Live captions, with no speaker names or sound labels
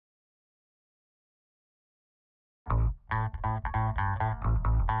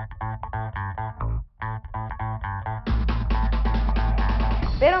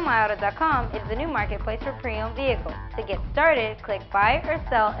BidOnMyAuto.com is the new marketplace for pre-owned vehicles. To get started, click Buy or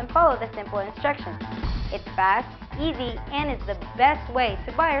Sell and follow the simple instructions. It's fast, easy, and is the best way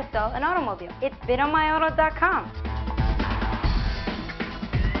to buy or sell an automobile. It's BidOnMyAuto.com.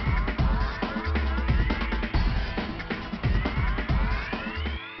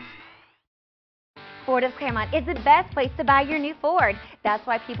 Ford of Clermont is the best place to buy your new Ford. That's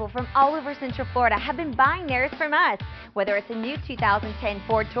why people from all over Central Florida have been buying theirs from us. Whether it's a new 2010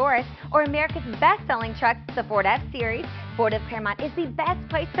 Ford Taurus or America's best-selling truck, the Ford F-Series, Ford of Clermont is the best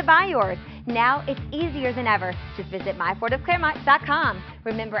place to buy yours. Now it's easier than ever. Just visit myfordofclermont.com.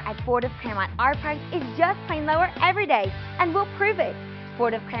 Remember, at Ford of Clermont, our price is just plain lower every day, and we'll prove it.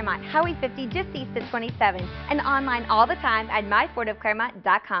 Ford of Clermont, Highway 50 just east of 27, and online all the time at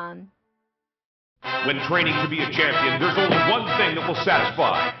myfordofclermont.com. When training to be a champion, there's only one thing that will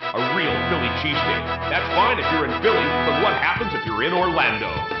satisfy: a real Philly cheesesteak. That's fine if you're in Philly, but what happens if you're in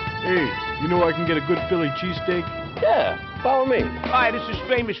Orlando? Hey, you know I can get a good Philly cheesesteak? Yeah, follow me. Hi, this is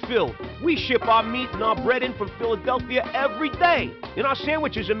Famous Phil. We ship our meat and our bread in from Philadelphia every day. And our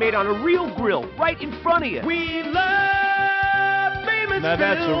sandwiches are made on a real grill right in front of you. We love Famous Now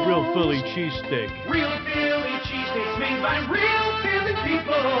that's Phil's. a real Philly cheesesteak. Real Philly cheesesteaks made by real Philly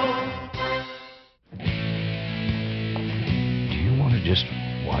people. Just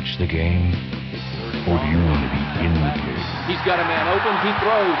watch the game, or do you want to be in the game? He's got a man open, he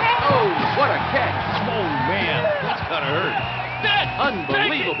throws. Oh, what a catch. Oh, man, that's gonna hurt.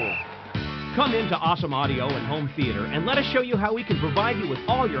 Unbelievable. Come into Awesome Audio and Home Theater and let us show you how we can provide you with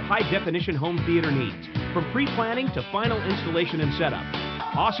all your high-definition home theater needs, from pre-planning to final installation and setup.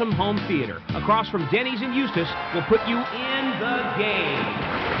 Awesome Home Theater, across from Denny's in Eustis, will put you in the game.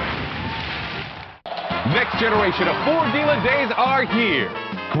 Next generation of Ford dealer days are here.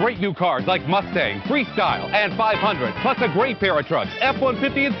 Great new cars like Mustang, Freestyle, and 500, plus a great pair of trucks,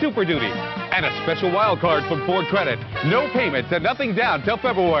 F-150 and Super Duty. And a special wild card from Ford Credit. No payments and nothing down till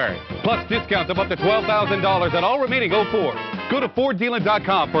February. Plus discounts of up to $12,000 on all remaining 04s. Go to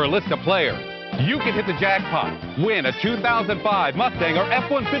FordDealer.com for a list of players. You can hit the jackpot, win a 2005 Mustang or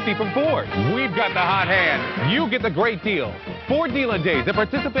F-150 from Ford. We've got the hot hand. You get the great deal. Ford Dealer Days at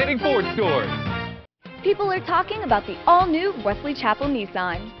participating Ford stores. People are talking about the all-new Wesley Chapel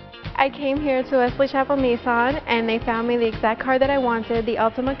Nissan. I came here to Wesley Chapel Nissan and they found me the exact car that I wanted, the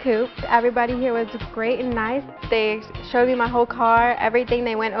Altima Coupe. Everybody here was great and nice. They showed me my whole car, everything.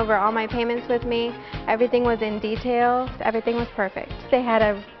 They went over all my payments with me. Everything was in detail. Everything was perfect. They had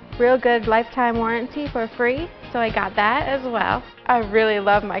a real good lifetime warranty for free, so I got that as well. I really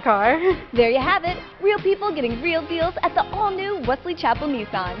love my car. There you have it. Real people getting real deals at the all-new Wesley Chapel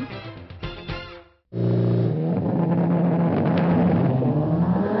Nissan.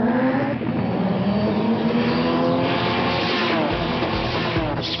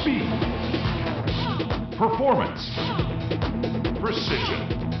 Performance. Precision.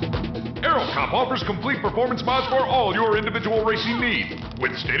 Aerocomp offers complete performance mods for all your individual racing needs.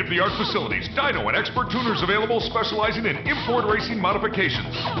 With state-of-the-art facilities, dyno and expert tuners available specializing in import racing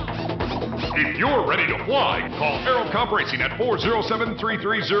modifications. If you're ready to fly, call Aerocomp Racing at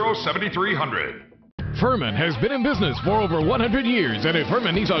 407-330-7300. Furman has been in business for over 100 years, and at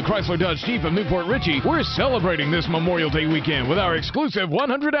Furman Nissan Chrysler Dodge Jeep of Newport Richey, we're celebrating this Memorial Day weekend with our exclusive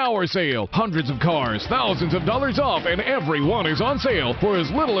 100-hour sale. Hundreds of cars, thousands of dollars off, and every one is on sale for as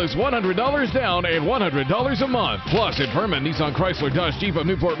little as $100 down and $100 a month. Plus, at Furman Nissan Chrysler Dodge Jeep of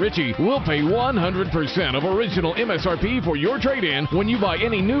Newport Richey, we'll pay 100% of original MSRP for your trade-in when you buy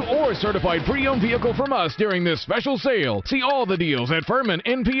any new or certified pre-owned vehicle from us during this special sale. See all the deals at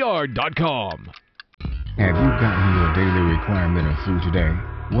FurmanNPR.com. Have you gotten your daily requirement of food today?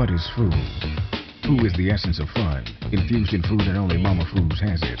 What is food? Food is the essence of fun, infused in food, and only Mama Foods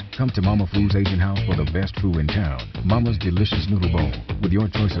has it. Come to Mama Foods Asian House for the best food in town. Mama's delicious noodle bowl with your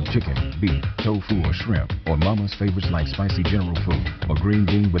choice of chicken, beef, tofu, or shrimp, or Mama's favorites like spicy General Food or green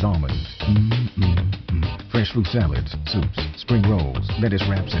bean with almonds. Fresh fruit salads, soups, spring rolls, lettuce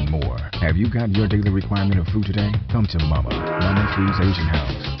wraps, and more. Have you gotten your daily requirement of food today? Come to Mama Foods Asian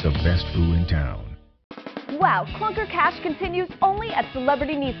House, the best food in town. Wow, Clunker Cash continues only at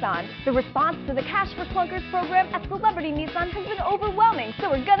Celebrity Nissan. The response to the Cash for Clunkers program at Celebrity Nissan has been overwhelming, so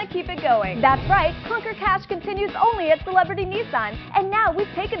we're gonna keep it going. That's right, Clunker Cash continues only at Celebrity Nissan. And now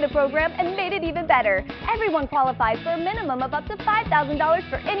we've taken the program and made it even better. Everyone qualifies for a minimum of up to $5,000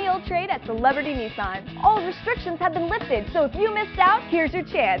 for any old trade at Celebrity Nissan. All restrictions have been lifted, so if you missed out, here's your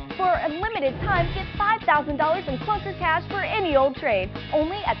chance. For a limited time, get $5,000 in Clunker Cash for any old trade,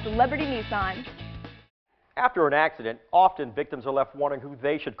 only at Celebrity Nissan. After an accident, often victims are left wondering who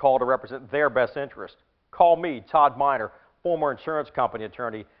they should call to represent their best interest. Call me, Todd Miner, former insurance company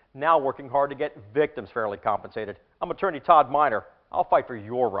attorney, now working hard to get victims fairly compensated. I'm attorney Todd Miner. I'll fight for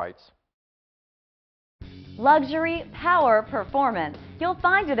your rights. Luxury, power, performance. You'll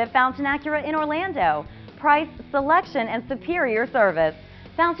find it at Fountain Acura in Orlando. Price, selection, and superior service.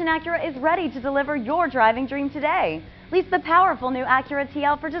 Fountain Acura is ready to deliver your driving dream today. Lease the powerful new Acura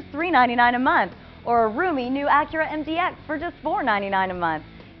TL for just $399 a month, or a roomy new Acura MDX for just $499 a month.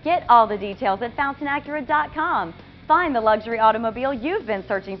 Get all the details at fountainacura.com. Find the luxury automobile you've been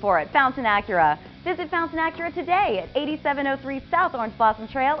searching for at Fountain Acura. Visit Fountain Acura today at 8703 South Orange Blossom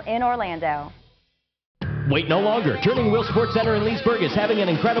Trail in Orlando. Wait no longer. Turning Wheel Sports Center in Leesburg is having an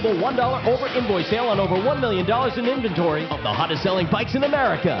incredible $1 over invoice sale on over $1 million in inventory of the hottest selling bikes in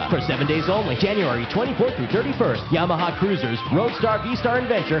America. For 7 days only, January 24th through 31st, Yamaha Cruisers, Roadstar, V-Star, and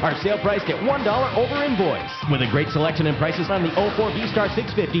Venture are sale priced at $1 over invoice. With a great selection and prices on the 04 V-Star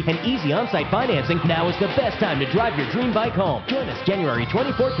 650 and easy on-site financing, now is the best time to drive your dream bike home. Join us January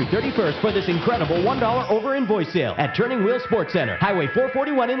 24th through 31st for this incredible $1 over invoice sale at Turning Wheel Sports Center, Highway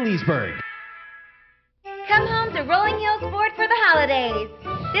 441 in Leesburg. Come home to Rolling Hills Ford for the holidays.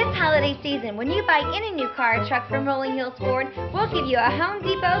 This holiday season, when you buy any new car or truck from Rolling Hills Ford, we'll give you a Home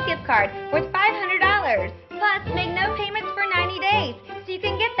Depot gift card worth $500. Plus, make no payments for 90 days, so you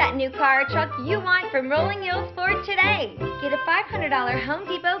can get that new car or truck you want from Rolling Hills Ford today. Get a $500 Home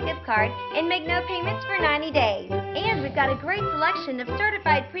Depot gift card and make no payments for 90 days. And we've got a great selection of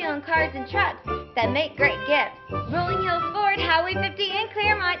certified pre-owned cars and trucks that make great gifts. Rolling Hills Ford, Highway 50 in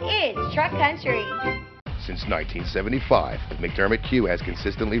Claremont is truck country. Since 1975, McDermott Q has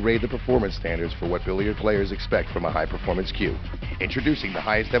consistently raised the performance standards for what billiard players expect from a high-performance cue. Introducing the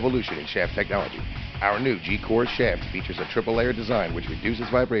highest evolution in shaft technology. Our new G-Core shaft features a triple-layer design which reduces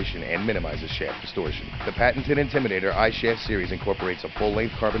vibration and minimizes shaft distortion. The patented Intimidator iShaft series incorporates a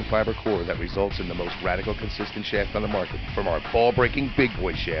full-length carbon fiber core that results in the most radical consistent shaft on the market, from our ball-breaking big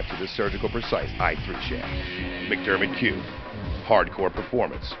boy shaft to the surgical precise i3 shaft. McDermott Q. Hardcore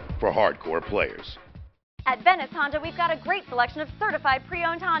performance for hardcore players. At Venice Honda, we've got a great selection of certified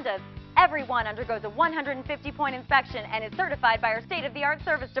pre-owned Hondas. Every one undergoes a 150-point inspection and is certified by our state-of-the-art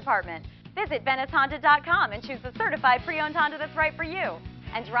service department. Visit VeniceHonda.com and choose the certified pre-owned Honda that's right for you.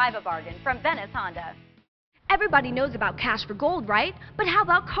 And drive a bargain from Venice Honda. Everybody knows about Cash for Gold, right? But how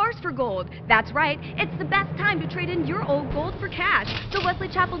about Cars for Gold? That's right, it's the best time to trade in your old gold for cash. So Wesley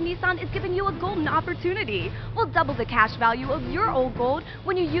Chapel Nissan is giving you a golden opportunity. We'll double the cash value of your old gold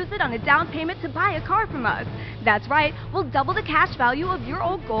when you use it on a down payment to buy a car from us. That's right, we'll double the cash value of your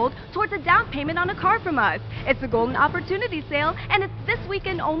old gold towards a down payment on a car from us. It's a golden opportunity sale, and it's this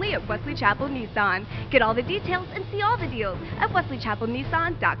weekend only at Wesley Chapel Nissan. Get all the details and see all the deals at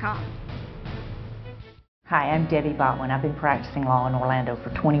wesleychapelnissan.com. Hi, I'm Debbie Botwin. I've been practicing law in Orlando for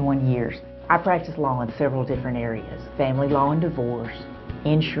 21 years. I practice law in several different areas: family law and divorce,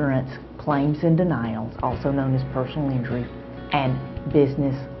 insurance, claims and denials, also known as personal injury, and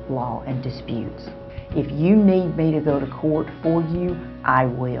business law and disputes. If you need me to go to court for you, I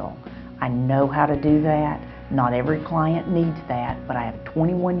will. I know how to do that. Not every client needs that, but I have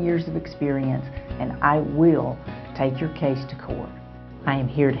 21 years of experience, and I will take your case to court. I am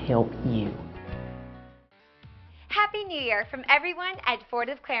here to help you. Happy New Year from everyone at Ford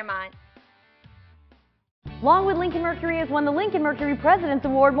of Claremont. Longwood Lincoln Mercury has won the Lincoln Mercury President's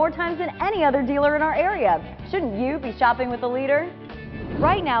Award more times than any other dealer in our area. Shouldn't you be shopping with the leader?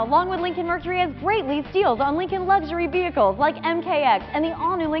 Right now, Longwood Lincoln Mercury has great lease deals on Lincoln luxury vehicles like MKX and the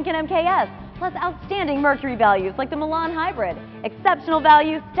all-new Lincoln MKS, plus outstanding Mercury values like the Milan Hybrid. Exceptional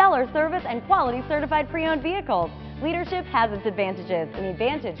value, stellar service, and quality certified pre-owned vehicles. Leadership has its advantages, and the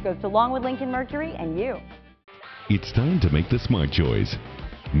advantage goes to Longwood Lincoln Mercury and you. It's time to make the smart choice.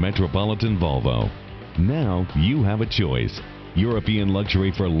 Metropolitan Volvo. Now you have a choice. European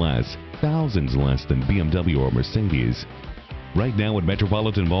luxury for less, thousands less than BMW or Mercedes. Right now at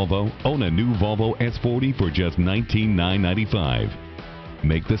Metropolitan Volvo, own a new Volvo S40 for just $19,995.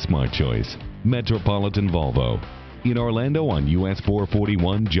 Make the smart choice. Metropolitan Volvo. In Orlando on US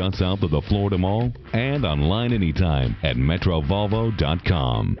 441 just south of the Florida Mall, and online anytime at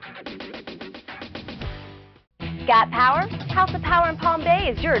metrovolvo.com. Got power? House of Power in Palm Bay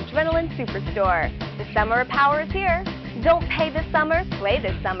is your adrenaline superstore. The summer of power is here. Don't pay this summer, play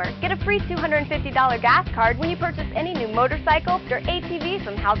this summer. Get a free $250 gas card when you purchase any new motorcycle or ATV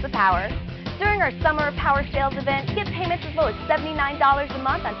from House of Power. During our Summer of Power sales event, get payments as low as $79 a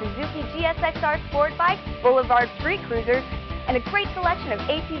month on Suzuki GSXR Sport Bikes, Boulevard Street Cruisers, and a great selection of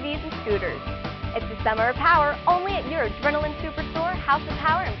ATVs and scooters. It's the Summer of Power only at your adrenaline superstore, House of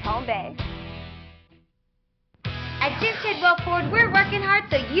Power in Palm Bay. Jim Tidwell Ford, we're working hard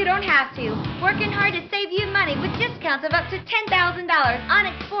so you don't have to. Working hard to save you money with discounts of up to $10,000 on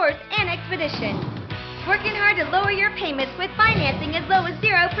Explorers and Expeditions. Working hard to lower your payments with financing as low as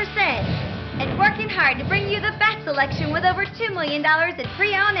 0%. And working hard to bring you the best selection with over $2 million in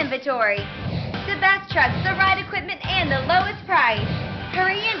pre-owned inventory. The best trucks, the right equipment, and the lowest price.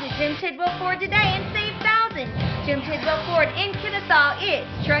 Hurry into Jim Tidwell Ford today and save thousands. Jim Tidwell Ford in Kennesaw, it's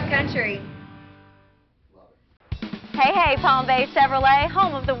truck country. Hey, hey, Palm Bay Chevrolet,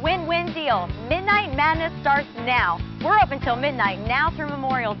 home of the win-win deal. Midnight Madness starts now. We're open till midnight, now through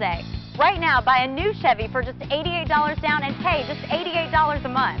Memorial Day. Right now, buy a new Chevy for just $88 down and pay just $88 a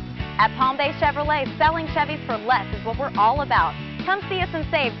month. At Palm Bay Chevrolet, selling Chevys for less is what we're all about. Come see us and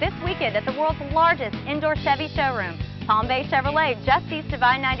save this weekend at the world's largest indoor Chevy showroom. Palm Bay Chevrolet, just east of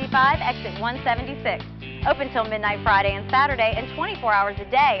I-95, exit 176. Open till midnight Friday and Saturday and 24 hours a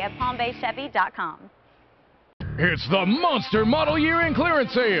day at palmbaychevy.com. It's the Monster Model Year in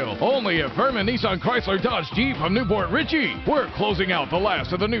Clearance Sale, only at Furman Nissan Chrysler Dodge Jeep of Newport Richey. We're closing out the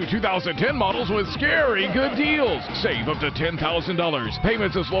last of the new 2010 models with scary good deals. Save up to $10,000.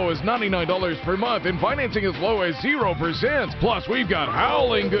 Payments as low as $99 per month and financing as low as 0%. Plus, we've got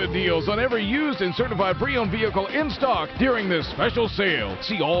howling good deals on every used and certified pre-owned vehicle in stock during this special sale.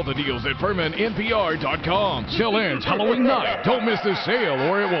 See all the deals at FurmanNPR.com. Sale ends Halloween night. Don't miss this sale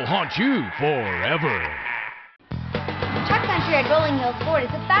or it will haunt you forever. Truck Country at Rolling Hills Ford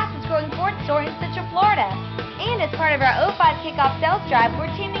is the fastest growing Ford store in Central Florida. And as part of our 05 kickoff sales drive,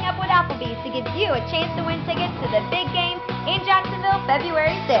 we're teaming up with Applebee's to give you a chance to win tickets to the big game in Jacksonville,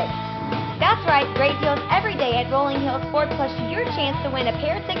 February 6th. That's right, great deals every day at Rolling Hills Ford, plus your chance to win a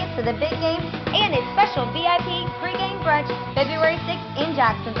pair of tickets to the big game and a special VIP pregame brunch February 6th in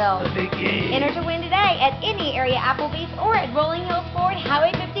Jacksonville. The big game. Enter to win today at any area Applebee's or at Rolling Hills Ford,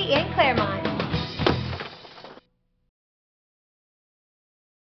 Highway 50 in Claremont.